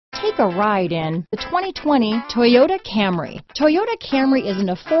Take a ride in the 2020 Toyota Camry. Toyota Camry is an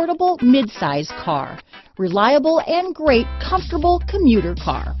affordable midsize car. Reliable and great, comfortable commuter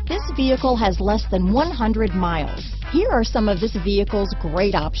car. This vehicle has less than 100 miles. Here are some of this vehicle's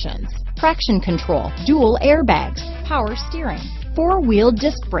great options. Traction control, dual airbags, power steering, four-wheel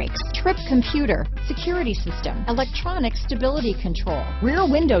disc brakes, trip computer, security system, electronic stability control, rear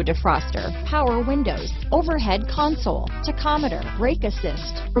window defroster, power windows, overhead console, tachometer, brake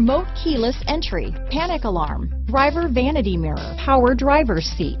assist, remote keyless entry, panic alarm, driver vanity mirror, power driver's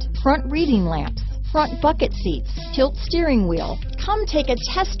seat, front reading lamps, front bucket seats, tilt steering wheel. Come take a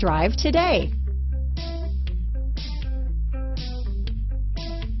test drive today.